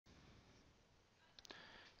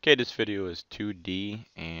Okay, this video is 2D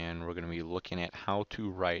and we're going to be looking at how to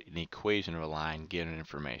write an equation of a line given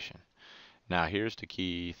information. Now here's the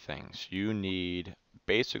key things. You need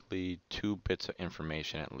basically 2 bits of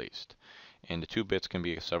information at least. And the 2 bits can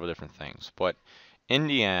be several different things. But in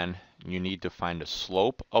the end, you need to find the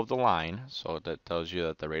slope of the line, so that tells you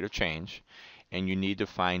that the rate of change, and you need to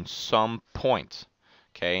find some point.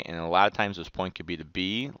 Okay, and a lot of times this point could be the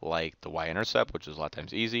b, like the y-intercept, which is a lot of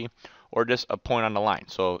times easy, or just a point on the line.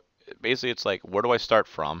 So basically it's like, where do I start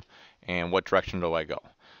from and what direction do I go?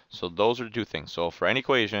 So those are the 2 things. So for any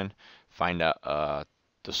equation, find the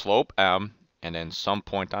slope m and then some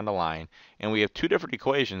point on the line. And we have 2 different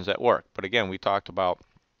equations that work. But again, we talked about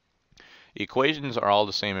equations are all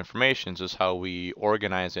the same information, just how we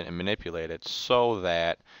organize it and manipulate it so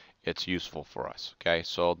that it's useful for us. Okay,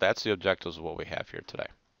 so that's the objectives of what we have here today.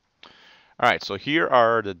 All right, so here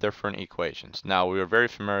are the different equations. Now, we are very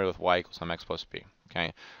familiar with y equals mx plus b.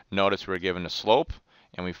 Okay, notice we're given the slope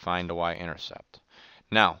and we find the y-intercept.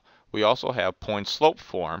 Now, we also have point-slope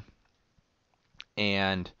form,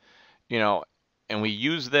 and and we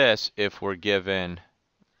use this if we're given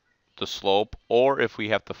the slope or if we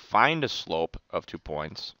have to find the slope of 2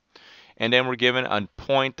 points. And then we're given a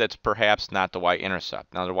point that's perhaps not the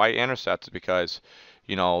y-intercept. Now the y-intercept is because,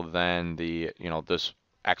 then this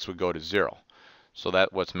x would go to 0. So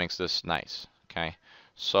that's what makes this nice. Okay.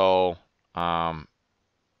 So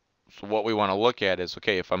what we want to look at is,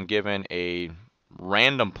 okay, if I'm given a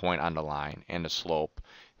random point on the line and the slope,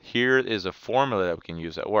 here is a formula that we can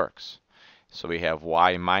use that works. So we have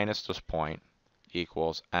y minus this point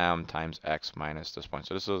equals m times x minus this point.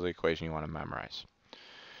 So this is the equation you want to memorize.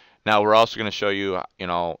 Now we're also going to show you,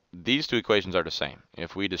 these 2 equations are the same.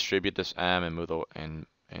 If we distribute this m and move and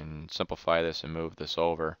simplify this and move this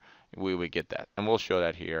over, we would get that. And we'll show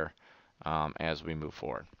that here as we move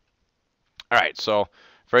forward. All right, so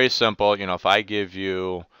very simple. If I give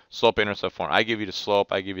you slope-intercept form, I give you the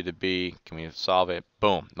slope, I give you the b. Can we solve it?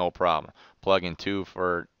 Boom, no problem. Plug in 2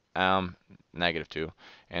 for m, -2,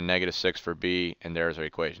 and -6 for b, and there's our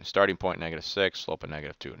equation. Starting point -6, slope of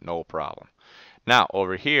 -2, no problem. Now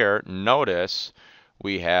over here, notice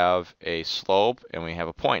we have a slope and we have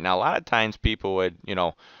a point. Now a lot of times people would,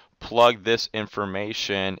 plug this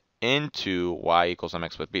information into y equals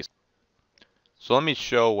mx plus b. So let me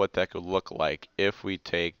show what that could look like if we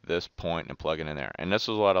take this point and plug it in there. And this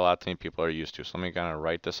is what a lot of people are used to. So let me kind of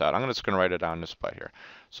write this out. I'm just going to write it down in this spot here.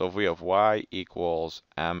 So if we have y equals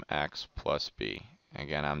mx plus b,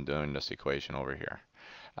 again, I'm doing this equation over here.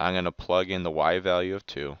 I'm going to plug in the y value of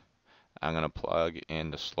 2. I'm going to plug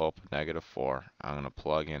in the slope of -4. I'm going to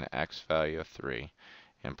plug in x value of 3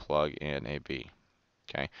 and plug in a b.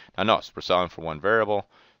 Okay. Now notice we're solving for one variable.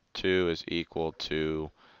 2 is equal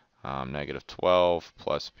to -12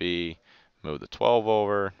 plus b. Move the 12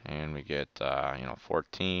 over and we get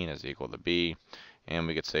 14 is equal to b, and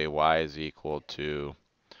we could say y is equal to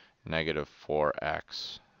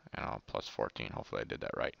 -4x plus 14. Hopefully I did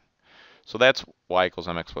that right. So that's y equals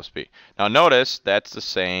mx plus b. Now notice that's the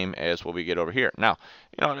same as what we get over here. Now,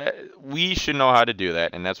 we should know how to do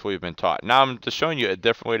that, and that's what we've been taught. Now I'm just showing you a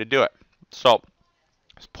different way to do it. So,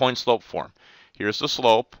 point-slope form. Here's the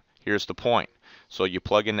slope, here's the point. So you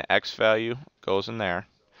plug in the x value, goes in there,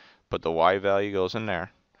 put the y value goes in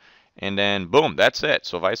there, and then boom, that's it.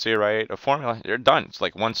 So if I say write a formula, you're done. It's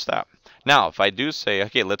like one step. Now, if I do say,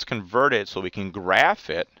 okay, let's convert it so we can graph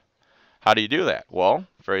it, how do you do that? Well,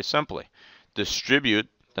 very simply. Distribute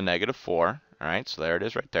the -4, all right, so there it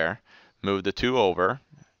is right there. Move the 2 over,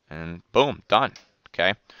 and boom, done,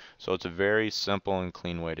 okay? So it's a very simple and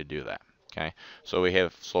clean way to do that, okay? So we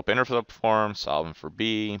have slope-intercept form, solving for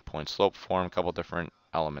b, point-slope form, a couple different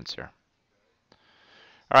elements here.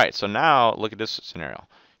 All right, so now look at this scenario.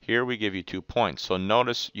 Here we give you 2 points, so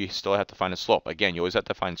notice you still have to find a slope. Again, you always have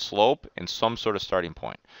to find slope and some sort of starting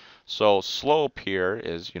point. So slope here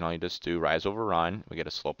is, you just do rise over run. We get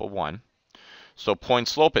a slope of 1. So point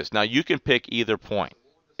slope is, now you can pick either point.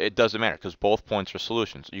 It doesn't matter because both points are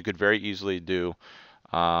solutions. You could very easily do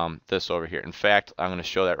this over here. In fact, I'm going to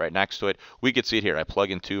show that right next to it. We could see it here. I plug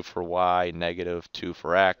in 2 for y, -2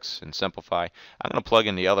 for x, and simplify. I'm going to plug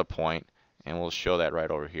in the other point, and we'll show that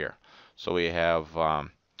right over here. So we have,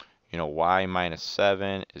 y minus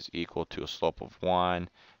 7 is equal to a slope of 1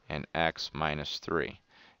 and x minus 3.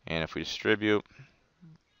 And if we distribute,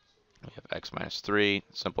 we have x minus 3,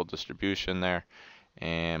 simple distribution there,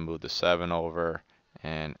 and move the 7 over,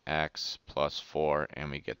 and x plus 4, and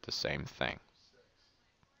we get the same thing.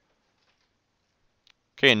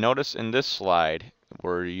 Okay, notice in this slide,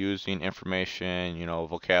 we're using information,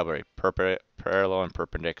 vocabulary, parallel and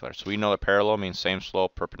perpendicular. So we know that parallel means same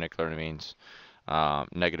slope, perpendicular means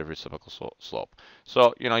negative reciprocal slope.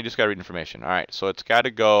 So, you just got to read information. All right, so it's got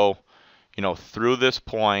to go, through this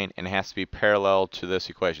point, and it has to be parallel to this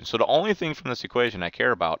equation. So the only thing from this equation I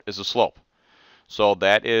care about is the slope. So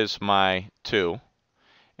that is my 2.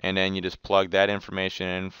 And then you just plug that information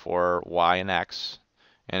in for y and x,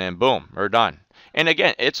 and then boom, we're done. And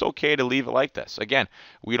again, it's okay to leave it like this. Again,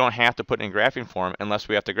 we don't have to put it in graphing form unless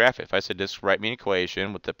we have to graph it. If I said just write me an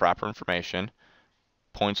equation with the proper information,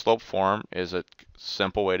 point slope form is a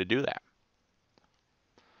simple way to do that.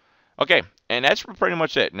 Okay, and that's pretty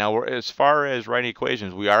much it. Now, as far as writing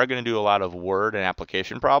equations, we are going to do a lot of word and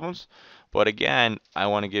application problems. But again, I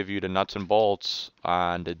want to give you the nuts and bolts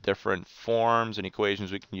on the different forms and equations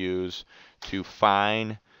we can use to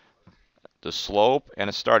find the slope and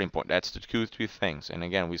a starting point. That's the two things. And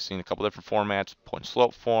again, we've seen a couple different formats: point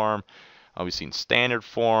slope form, we've seen standard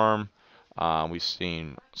form, we've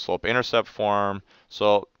seen slope intercept form.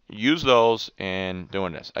 So use those in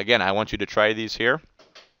doing this. Again, I want you to try these here.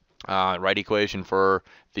 Write equation for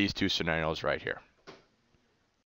these two scenarios right here.